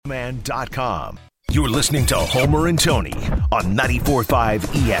Man.com. You're listening to Homer and Tony on 94.5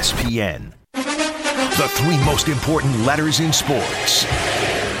 ESPN. The three most important letters in sports.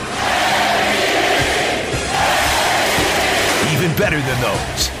 Even better than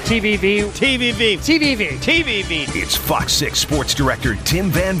those. TVV. It's Fox 6 Sports Director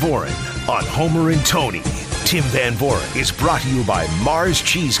Tim Van Vooren on Homer and Tony. Tim Van Vooren is brought to you by Mars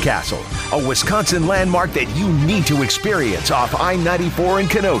Cheese Castle, a Wisconsin landmark that you need to experience off I-94 in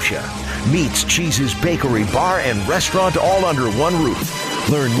Kenosha. Meats, Cheese's Bakery, Bar, and Restaurant all under one roof.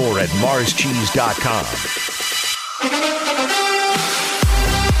 Learn more at marscheese.com.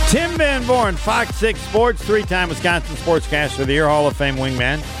 Tim Van Vooren, Fox 6 Sports, three-time Wisconsin Sportscaster of the Year, Hall of Fame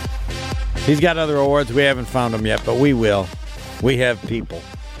wingman. He's got other awards. We haven't found them yet, but we will. We have people.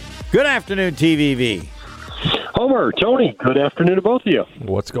 Good afternoon, TVV. Homer, Tony, good afternoon to both of you.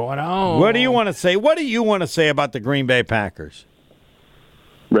 What's going on? What do you want to say? What do you want to say about the Green Bay Packers?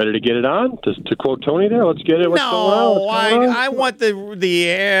 Ready to get it on? To quote Tony there, let's get it. What's going on? I want the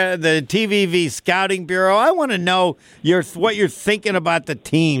TVV Scouting Bureau. I want to know what you're thinking about the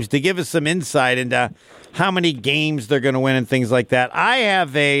teams to give us some insight into how many games they're going to win and things like that. I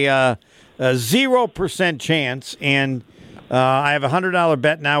have a 0% chance, and I have a $100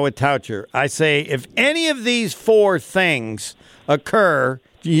 bet now with Toucher. I say if any of these four things occur,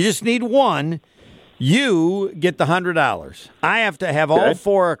 you just need one. You get the $100. I have to have all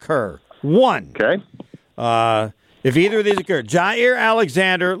four occur. One. Okay. If either of these occur. Jair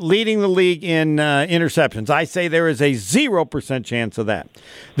Alexander leading the league in interceptions. I say there is a 0% chance of that.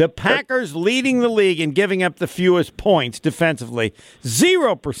 The Packers leading the league in giving up the fewest points defensively.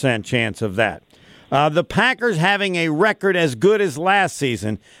 0% chance of that. The Packers having a record as good as last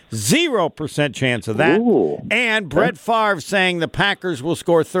season, 0% chance of that. Ooh. And Brett Favre saying the Packers will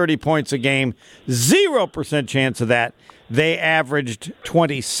score 30 points a game, 0% chance of that. They averaged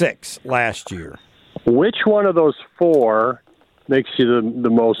 26 last year. Which one of those four makes you the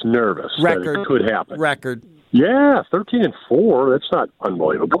most nervous? Record. That it could happen. Record. Yeah, 13-4. That's not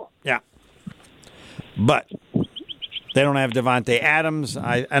unbelievable. Yeah. But they don't have Devontae Adams.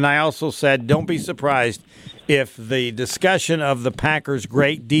 I also said don't be surprised if the discussion of the Packers'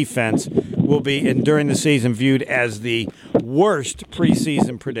 great defense will be, during the season, viewed as the worst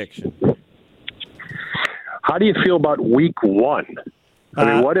preseason prediction. How do you feel about week one? I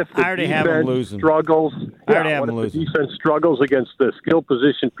mean, what if the I already have them defense losing. struggles? I already have what them if losing. the defense struggles against the skill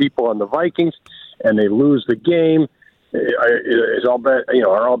position people on the Vikings and they lose the game? Is all bet?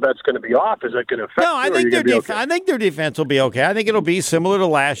 Are all bets going to be off? Is it going to affect? No, I think their okay? I think their defense will be okay. I think it'll be similar to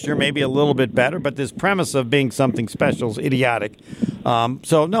last year, maybe a little bit better. But this premise of being something special is idiotic.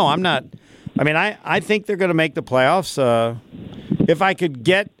 So no, I'm not. I mean, I think they're going to make the playoffs. If I could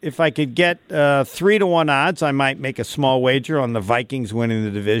get 3-1 odds, I might make a small wager on the Vikings winning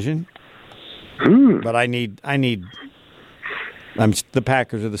the division. But the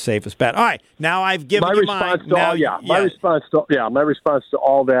Packers are the safest bet. All right, now I've given my you response mine. My response to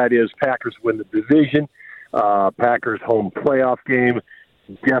all that is Packers win the division. Packers home playoff game.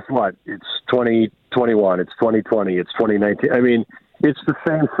 Guess what? It's 2021. It's 2020. It's 2019. I mean, it's the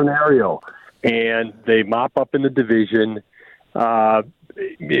same scenario, and they mop up in the division.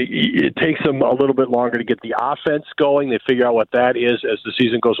 It takes them a little bit longer to get the offense going. They figure out what that is as the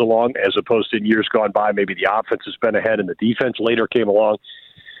season goes along, as opposed to in years gone by, maybe the offense has been ahead and the defense later came along.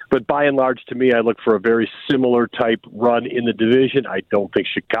 But by and large, to me, I look for a very similar type run in the division. I don't think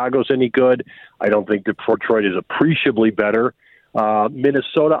Chicago's any good. I don't think Detroit is appreciably better.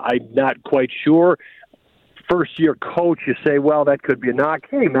 Minnesota, I'm not quite sure. First-year coach, you say, well, that could be a knock.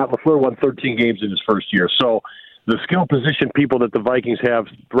 Hey, Matt LaFleur won 13 games in his first year. So the skill position people that the Vikings have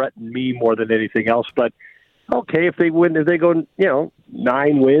threaten me more than anything else. But, okay, if they go,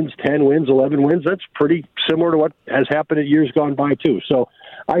 9 wins, 10 wins, 11 wins, that's pretty similar to what has happened in years gone by, too. So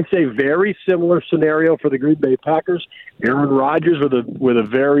I say very similar scenario for the Green Bay Packers. Aaron Rodgers with a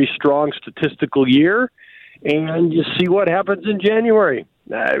very strong statistical year, and you see what happens in January.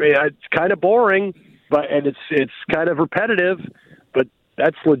 I mean, it's kind of boring, and it's kind of repetitive, but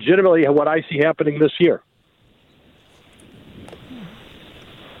that's legitimately what I see happening this year.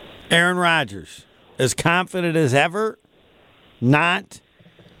 Aaron Rodgers, as confident as ever, not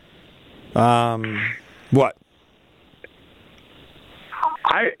what?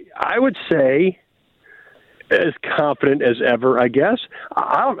 I would say as confident as ever, I guess.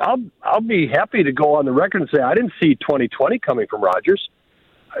 I'll be happy to go on the record and say I didn't see 2020 coming from Rodgers.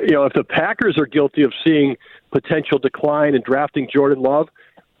 If the Packers are guilty of seeing potential decline in drafting Jordan Love,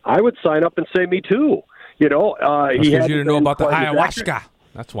 I would sign up and say me too. He had you to know about the ayahuasca.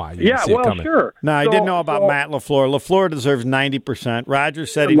 That's why. You see it coming. Sure. No, I didn't know about Matt LaFleur. LaFleur deserves 90%.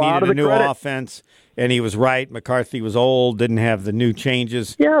 Rodgers said he needed a new offense, and he was right. McCarthy was old, didn't have the new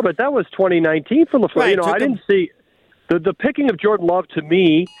changes. Yeah, but that was 2019 for LaFleur. Right, I didn't see the picking of Jordan Love to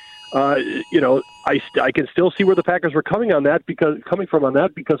me. I can still see where the Packers were coming from on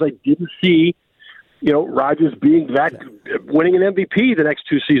that because I didn't see, Rodgers being winning an MVP the next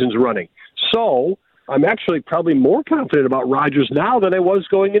 2 seasons running. So I'm actually probably more confident about Rodgers now than I was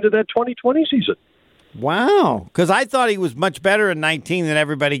going into that 2020 season. Wow, because I thought he was much better in 19 than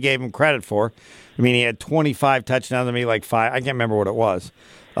everybody gave him credit for. I mean, he had 25 touchdowns and maybe like 5. I can't remember what it was.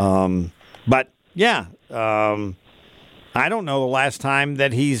 But, yeah, I don't know the last time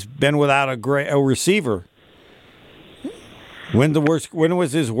that he's been without a receiver. When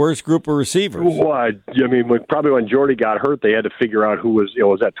was his worst group of receivers? Well, I mean, probably when Jordy got hurt, they had to figure out who was.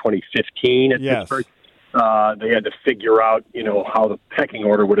 Was that 2015 at Pittsburgh? They had to figure out, how the pecking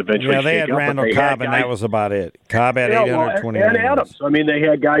order would eventually. Yeah, they had Randall Cobb, and that was about it. Cobb had 820. And Adams. I mean, they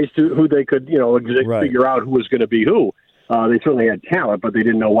had guys who they could, figure out who was going to be who. They certainly had talent, but they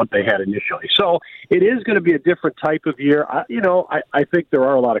didn't know what they had initially. So it is going to be a different type of year. I think there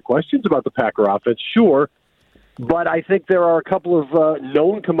are a lot of questions about the Packer offense, sure, but I think there are a couple of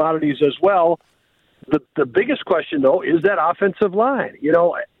known commodities as well. The biggest question, though, is that offensive line.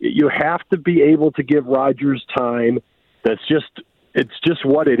 You have to be able to give Rodgers time. It's just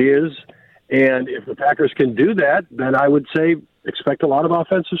what it is. And if the Packers can do that, then I would say expect a lot of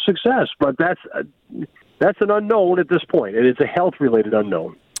offensive success. But that's an unknown at this point, and it's a health-related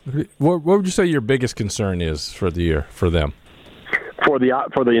unknown. What would you say your biggest concern is for the year for them? For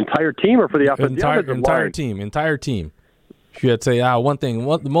the entire team, or for the offensive line? Entire team. If you had to say,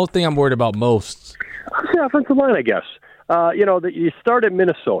 the most thing I'm worried about most. I'd say offensive line, I guess. You start at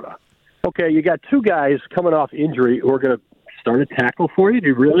Minnesota. Okay, you got 2 guys coming off injury who are going to start a tackle for you.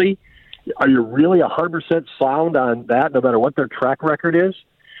 Are you really 100% sound on that, no matter what their track record is?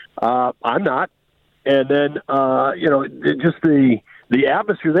 I'm not. And then, just the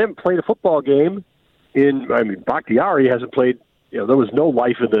atmosphere. They haven't played a football game Bakhtiari hasn't played. There was no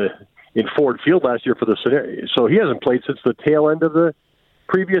life in Ford Field last year for the scenario, so he hasn't played since the tail end of the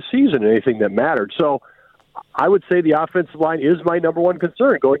previous season, anything that mattered. So I would say the offensive line is my number one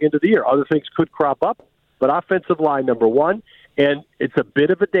concern going into the year. Other things could crop up, but offensive line, number one. And it's a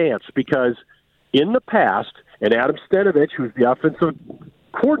bit of a dance because in the past, and Adam Stenovich, who's the offensive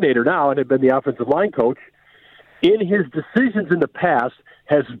coordinator now and had been the offensive line coach, in his decisions in the past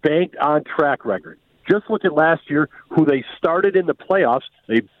has banked on track record. Just look at last year, who they started in the playoffs.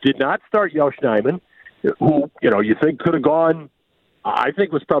 They did not start Yosh Nijman, who you think could have gone, I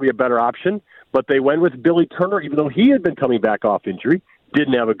think was probably a better option, but they went with Billy Turner, even though he had been coming back off injury,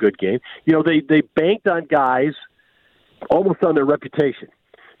 didn't have a good game. They banked on guys almost on their reputation.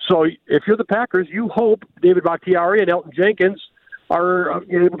 So if you're the Packers, you hope David Bakhtiari and Elton Jenkins are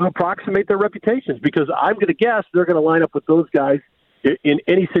able to approximate their reputations, because I'm going to guess they're going to line up with those guys in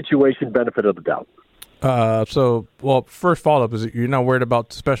any situation, benefit of the doubt. First follow-up is you're not worried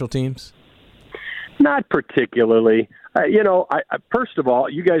about special teams? Not particularly. First of all,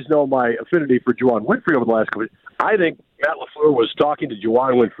 you guys know my affinity for Juwan Winfrey over the last couple of years. I think Matt LaFleur was talking to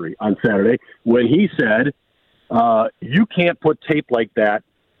Juwan Winfrey on Saturday when he said, you can't put tape like that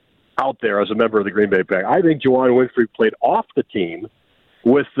out there as a member of the Green Bay Packers. I think Juwan Winfrey played off the team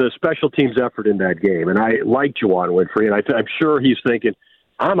with the special teams effort in that game, and I like Juwan Winfrey, and I'm sure he's thinking,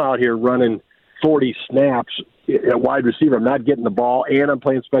 I'm out here running 40 snaps at wide receiver. I'm not getting the ball, and I'm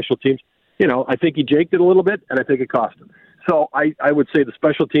playing special teams. I think he jaked it a little bit, and I think it cost him. So I would say the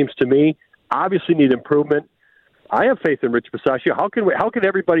special teams, to me, obviously need improvement. I have faith in Rich Bisaccia. How can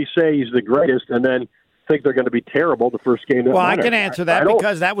everybody say he's the greatest and then think they're going to be terrible the first game? I can answer that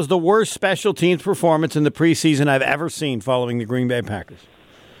because that was the worst special teams performance in the preseason I've ever seen following the Green Bay Packers.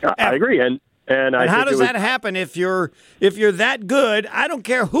 I agree, and how does that happen if you're that good? I don't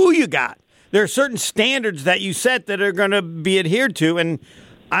care who you got. There are certain standards that you set that are going to be adhered to, and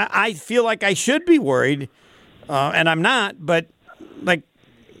I feel like I should be worried, and I'm not. But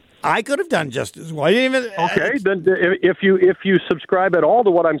I could have done just as well. Then if you subscribe at all to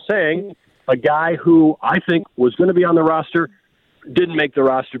what I'm saying, a guy who I think was going to be on the roster didn't make the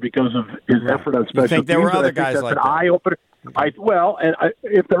roster because of his effort on special teams. You think there were other guys like that? Eye opener.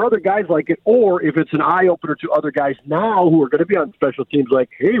 If there are other guys like it, or if it's an eye opener to other guys now who are going to be on special teams, like,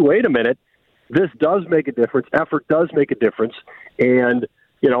 hey, wait a minute, this does make a difference. Effort does make a difference, and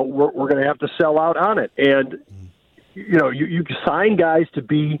we're going to have to sell out on it. And you sign guys to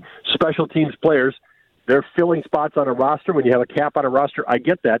be special teams players. They're filling spots on a roster. When you have a cap on a roster, I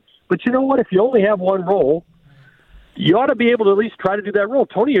get that. But you know what? If you only have one role, you ought to be able to at least try to do that role.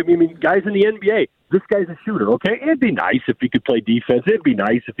 Tony, I mean, guys in the NBA, this guy's a shooter, okay? It'd be nice if he could play defense. It'd be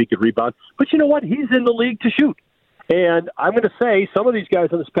nice if he could rebound. But you know what? He's in the league to shoot. And I'm going to say some of these guys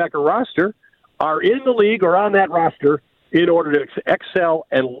on this Packer roster are in the league or on that roster in order to excel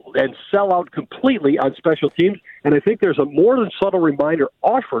and sell out completely on special teams. And I think there's a more than subtle reminder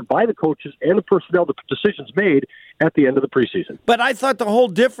offered by the coaches and the personnel, the decisions made at the end of the preseason. But I thought the whole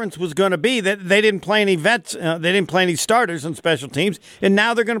difference was going to be that they didn't play any vets, they didn't play any starters on special teams, and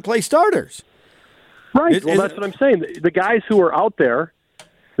now they're going to play starters. Right. Well, that's what I'm saying. The guys who are out there,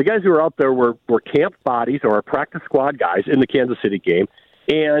 were camp bodies or practice squad guys in the Kansas City game,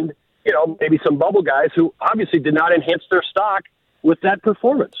 and maybe some bubble guys who obviously did not enhance their stock with that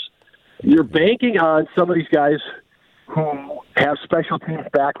performance. You're banking on some of these guys who have special teams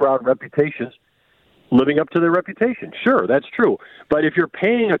background reputations living up to their reputation. Sure, that's true. But if you're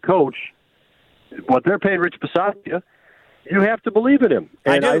paying a coach what they're paying Rich Bisaccia, you have to believe in him.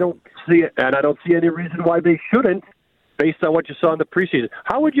 And I don't see it, and I don't see any reason why they shouldn't, based on what you saw in the preseason.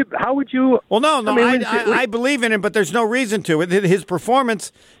 How would you? Well, no, I believe in him, but there's no reason to. His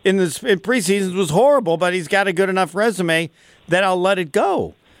performance in preseasons was horrible, but he's got a good enough resume that I'll let it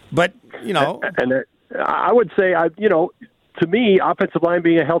go. But and I would say, to me, offensive line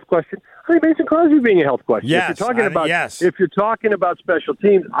being a health question. I think Mason Crosby being a health question. Yes, if you're talking about special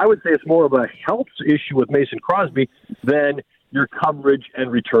teams, I would say it's more of a health issue with Mason Crosby than your coverage and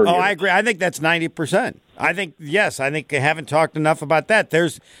return. Oh, I agree. I think that's 90%. I think I haven't talked enough about that.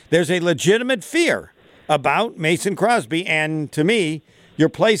 There's a legitimate fear about Mason Crosby, and to me, your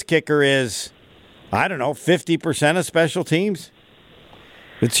place kicker is, 50% of special teams.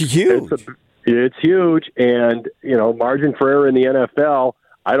 It's huge. It's huge, and margin for error in the NFL.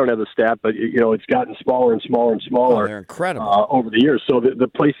 I don't have the stat, but it's gotten smaller and smaller and smaller. Oh, they're incredible over the years. So the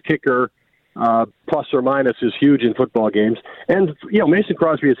place kicker, plus or minus, is huge in football games. And Mason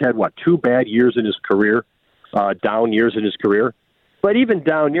Crosby has had 2 bad years in his career, down years in his career. But even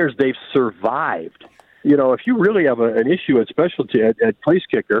down years, they've survived. If you really have an issue at specialty at place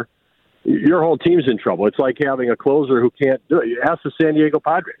kicker, your whole team's in trouble. It's like having a closer who can't do it. You ask the San Diego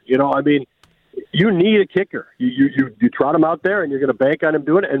Padres. You need a kicker. You trot him out there, and you're going to bank on him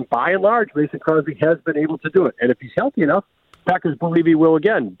doing it. And by and large, Mason Crosby has been able to do it. And if he's healthy enough, Packers believe he will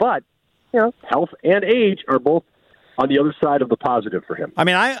again. But health and age are both on the other side of the positive for him. I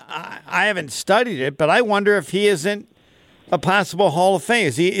mean, I haven't studied it, but I wonder if he isn't a possible Hall of Fame.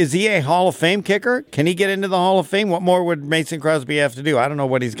 Is he a Hall of Fame kicker? Can he get into the Hall of Fame? What more would Mason Crosby have to do? I don't know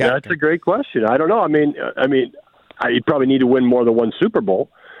what he's got. That's a great question. I don't know. I mean, he'd probably need to win more than one Super Bowl.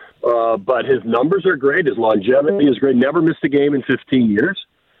 But his numbers are great. His longevity is great. Never missed a game in 15 years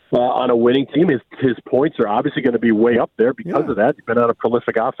on a winning team. His points are obviously going to be way up there because of that. He's been on a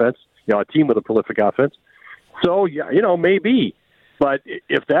prolific offense, a team with a prolific offense. So, maybe. But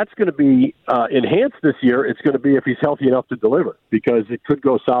if that's going to be enhanced this year, it's going to be if he's healthy enough to deliver, because it could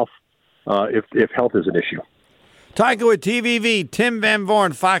go south if health is an issue. Talking with TVV, Tim Van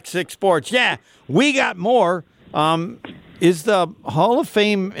Vooren, Fox 6 Sports. Yeah, we got more. Is the Hall of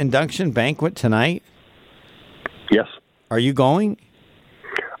Fame induction banquet tonight? Yes. Are you going?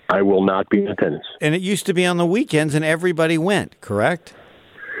 I will not be in attendance. And it used to be on the weekends, and everybody went, correct?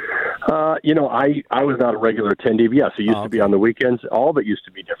 I was not a regular attendee. Yes, it used to be on the weekends. All of it used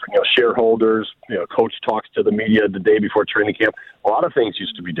to be different. Shareholders, coach talks to the media the day before training camp. A lot of things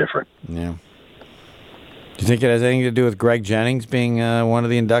used to be different. Yeah. Do you think it has anything to do with Greg Jennings being one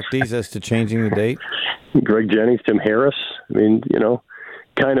of the inductees as to changing the date? Greg Jennings, Tim Harris. I mean,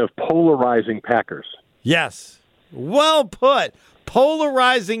 kind of polarizing Packers. Yes. Well put.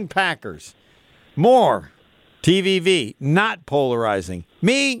 Polarizing Packers. More. TVV. Not polarizing.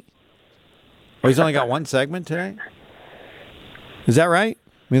 Me. Oh, he's only got one segment today? Is that right?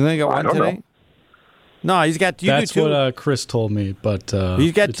 He's only got one today? Know. No, he's got. That's do two. What Chris told me, but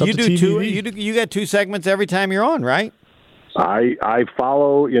you got it's up you to do TVV. two. You got 2 segments every time you're on, right? I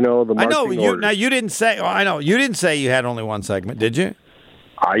follow, the marching I know orders. Now you didn't say. Oh, I know you didn't say you had only one segment, did you?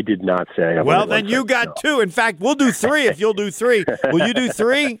 I did not say. Well, then you got 2. In fact, we'll do 3 if you'll do 3. Will you do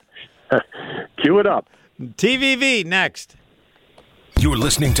 3? Cue it up. TVV next. You're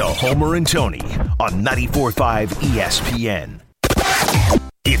listening to Homer and Tony on 94.5 ESPN.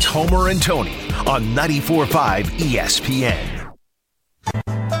 It's Homer and Tony on 94.5 ESPN.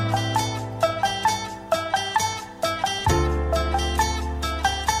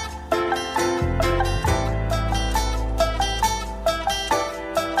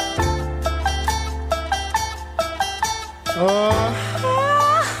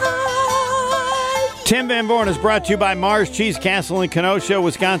 Tim Van Vooren is brought to you by Mars Cheese Castle in Kenosha,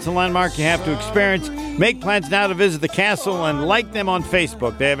 Wisconsin landmark you have to experience. Make plans now to visit the castle and like them on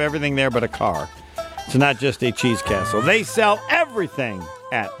Facebook. They have everything there but a car. It's not just a cheese castle. They sell everything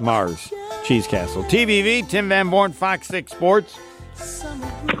at Mars Cheese Castle. TVV, Tim Van Born, Fox 6 Sports.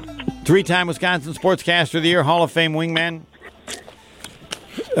 3-time Wisconsin Sportscaster of the Year, Hall of Fame wingman.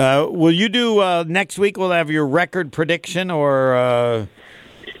 Will you do next week? We'll have your record prediction or...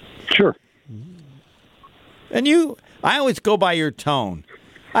 Sure. And I always go by your tone.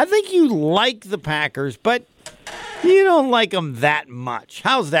 I think you like the Packers, but you don't like them that much.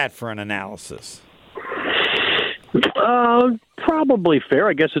 How's that for an analysis? Probably fair.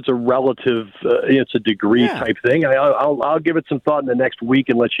 I guess it's a relative, it's a degree type thing. I'll give it some thought in the next week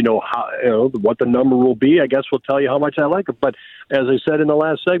and let you know how, what the number will be. I guess we'll tell you how much I like it. But as I said in the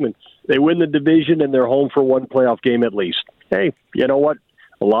last segment, they win the division and they're home for one playoff game at least. Hey, you know what?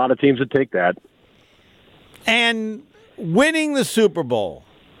 A lot of teams would take that. And winning the Super Bowl.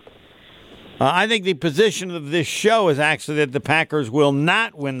 I think the position of this show is actually that the Packers will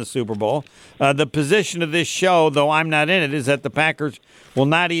not win the Super Bowl. The position of this show, though I'm not in it, is that the Packers will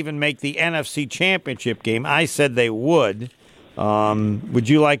not even make the NFC Championship game. I said they would. Would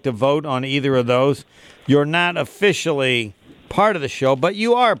you like to vote on either of those? You're not officially part of the show, but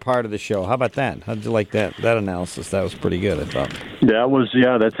you are part of the show. How about that? How'd you like that analysis? That was pretty good, I thought.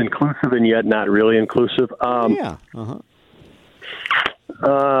 That's inclusive and yet not really inclusive.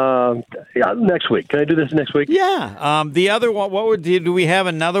 Next week. Can I do this next week? Yeah. The other one. Do we have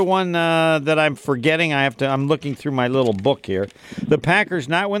another one that I'm forgetting? I'm looking through my little book here. The Packers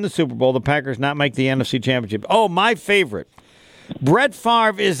not win the Super Bowl. The Packers not make the NFC Championship. Oh, my favorite. Brett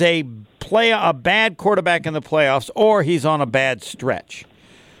Favre is a bad quarterback in the playoffs, or he's on a bad stretch.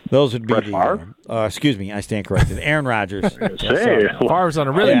 Those would be Brett Favre? Excuse me, I stand corrected. Aaron Rodgers. Favre's on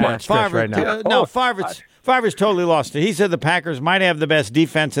a really bad stretch right now. Favre's totally lost it. He said the Packers might have the best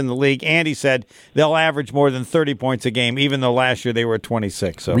defense in the league, and he said they'll average more than 30 points a game, even though last year they were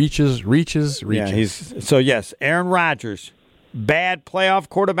 26. So reaches. Yeah, yes, Aaron Rodgers, bad playoff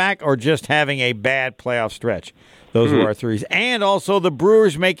quarterback, or just having a bad playoff stretch. Those are our threes. And also the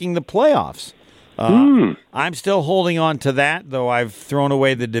Brewers making the playoffs. I'm still holding on to that, though I've thrown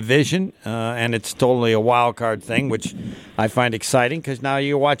away the division, and it's totally a wild card thing, which I find exciting because now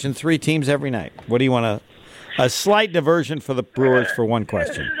you're watching 3 teams every night. What do you want a slight diversion for the Brewers for one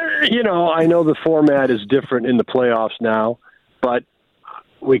question? I know the format is different in the playoffs now, but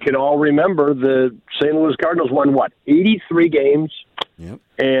we can all remember the St. Louis Cardinals won, 83 games, and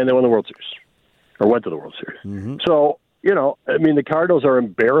they won the World Series, or went to the World Series. Mm-hmm. So, the Cardinals are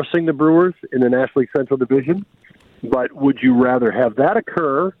embarrassing the Brewers in the National League Central Division, but would you rather have that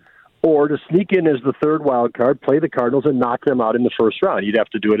occur or to sneak in as the third wild card, play the Cardinals, and knock them out in the first round? You'd have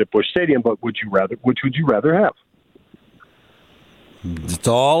to do it at Busch Stadium, but which would you rather have? It's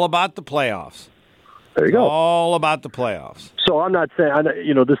all about the playoffs. There you go. All about the playoffs. So I'm not saying,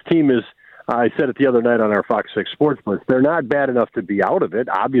 this team is, I said it the other night on our Fox 6 Sports, but they're not bad enough to be out of it,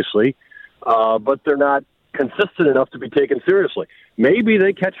 obviously, but they're not consistent enough to be taken seriously. Maybe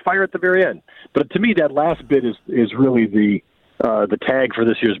they catch fire at the very end. But to me, that last bit is really the tag for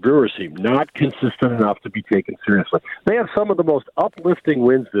this year's Brewers team. Not consistent enough to be taken seriously. They have some of the most uplifting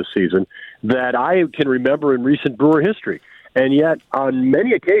wins this season that I can remember in recent Brewer history. And yet, on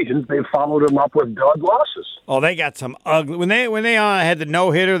many occasions, they've followed them up with dud losses. Oh, they got some ugly. When they had the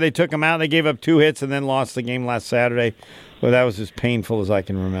no-hitter, they took them out. They gave up 2 hits and then lost the game last Saturday. Well, that was as painful as I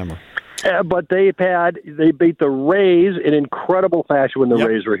can remember. But they beat the Rays in incredible fashion when the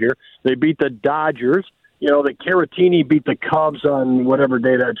Rays were here. They beat the Dodgers. The Caratini beat the Cubs on whatever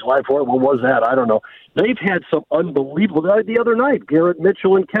day that, July 4th. What was that? I don't know. They've had some unbelievable. The other night, Garrett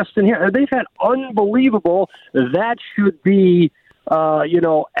Mitchell and Keston here. They've had unbelievable. That should be,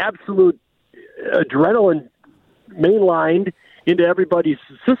 absolute adrenaline mainlined into everybody's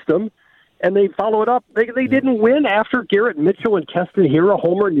system. And they follow it up. They didn't win after Garrett Mitchell and Keston hit a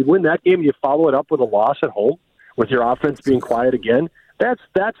homer, and you win that game, and you follow it up with a loss at home with your offense being quiet again. That's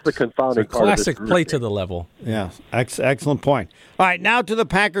the confounding part of this. Classic play to the level. Yeah, excellent point. All right, now to the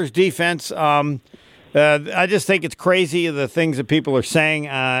Packers defense. I just think it's crazy the things that people are saying,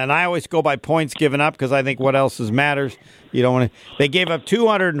 and I always go by points given up because I think what else matters. You don't want to. They gave up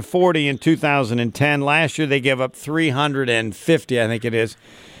 240 in 2010. Last year they gave up 350, I think it is.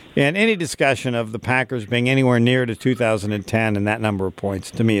 And any discussion of the Packers being anywhere near to 2010 and that number of points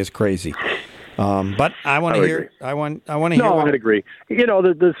to me is crazy. But I want to hear. I want to hear. No, I'd agree.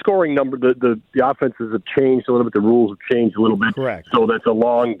 The scoring number, the offenses have changed a little bit. The rules have changed a little bit. Correct. So that's a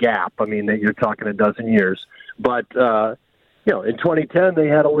long gap. I mean, you're talking a dozen years. But in 2010 they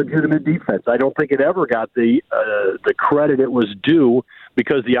had a legitimate defense. I don't think it ever got the credit it was due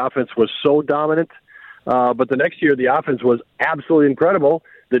because the offense was so dominant. But the next year, the offense was absolutely incredible.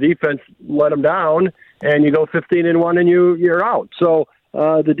 The defense let them down, and you go 15-1, and you're out. So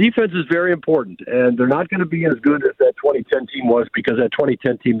the defense is very important, and they're not going to be as good as that 2010 team was because that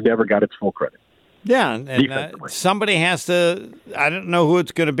 2010 team never got its full credit. Yeah, and somebody has to. I don't know who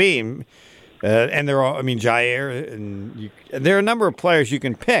it's going to be. And they're all. I mean, Jair, and there are a number of players you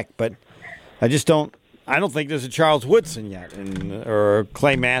can pick, but I just don't. I don't think there's a Charles Woodson yet, or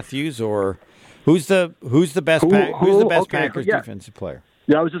Clay Matthews, or who's the best Packers defensive player.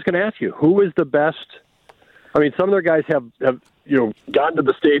 Yeah, I was just going to ask you, who is the best? I mean, some of their guys have gotten to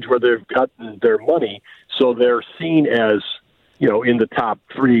the stage where they've gotten their money, so they're seen as in the top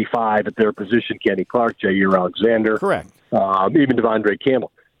 3-5 at their position. Kenny Clark, Jair Alexander, correct. Even Devondre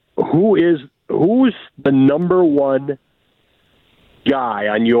Campbell. Who's the number one guy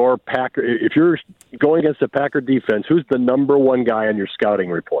on your Packer? If you're going against the Packer defense, who's the number one guy on your scouting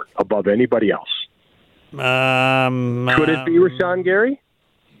report above anybody else? Could it be Rashawn Gary?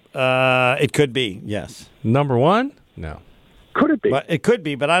 It could be, yes. Number one? No. Could it be? But it could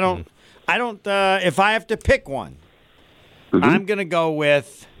be, but I don't. If I have to pick one, I'm going to go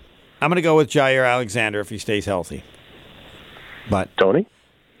with Jair Alexander if he stays healthy. But Tony?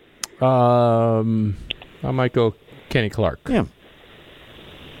 I might go Kenny Clark. Yeah.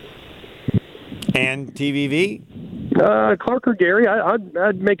 And TVV? Clark or Gary?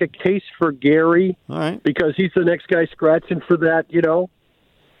 I'd make a case for Gary. All right. Because he's the next guy scratching for that.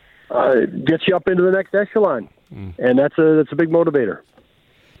 Gets you up into the next echelon, and that's a big motivator.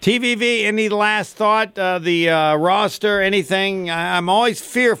 TVV, any last thought? The roster, anything? I'm always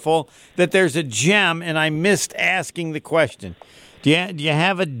fearful that there's a gem, and I missed asking the question. Do you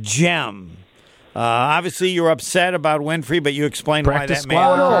have a gem? Obviously, you're upset about Winfrey, but you explained why that may. No,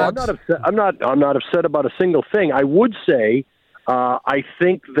 I'm not upset. I'm not upset about a single thing. I would say, I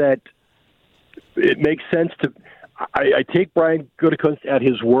think that it makes sense to. I take Brian Gutekunst at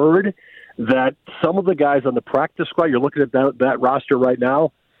his word that some of the guys on the practice squad. You're looking at that roster right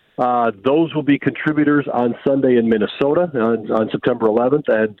now. Those will be contributors on Sunday in Minnesota on September 11th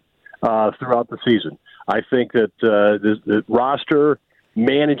and throughout the season. I think that the roster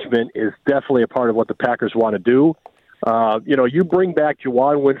management is definitely a part of what the Packers want to do. You bring back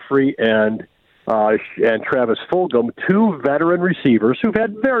Juwan Winfrey and Travis Fulgham, two veteran receivers who've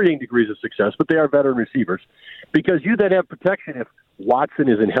had varying degrees of success, but they are veteran receivers, because you then have protection if Watson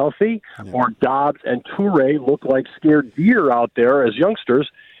isn't healthy or Dobbs and Toure look like scared deer out there as youngsters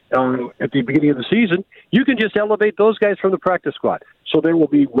at the beginning of the season. You can just elevate those guys from the practice squad. So there will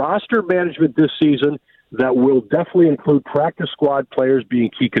be roster management this season that will definitely include practice squad players being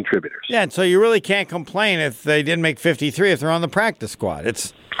key contributors. Yeah, and so you really can't complain if they didn't make 53 if they're on the practice squad.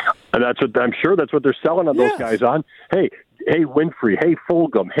 And that's what I'm sure that's what they're selling on those guys on. Hey Winfrey, hey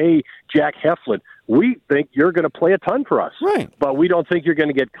Fulgham, hey Jack Heflin. We think you're going to play a ton for us, right? But we don't think you're going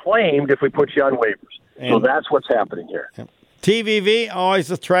to get claimed if we put you on waivers. So that's what's happening here. TVV,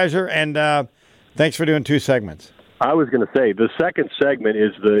 always a treasure, and thanks for doing 2 segments. I was going to say the second segment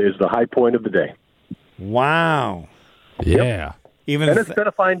is the high point of the day. Wow. Yeah. And it's been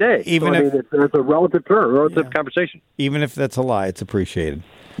a fine day. It's a relative conversation. Even if that's a lie, it's appreciated.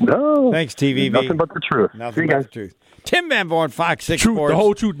 No. Thanks, TVV. Nothing but the truth. Nothing but the truth. Tim Van Vooren, Fox 6 truth, Sports. The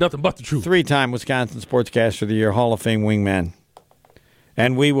whole truth, nothing but the truth. 3-time Wisconsin Sportscaster of the Year, Hall of Fame wingman.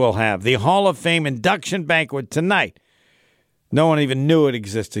 And we will have the Hall of Fame induction banquet tonight. No one even knew it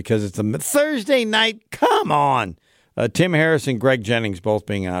existed because it's a Thursday night. Come on. Tim Harris and Greg Jennings both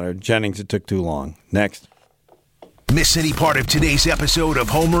being honored. Jennings, it took too long. Next. Miss any part of today's episode of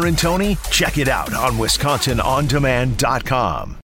Homer and Tony? Check it out on WisconsinOnDemand.com.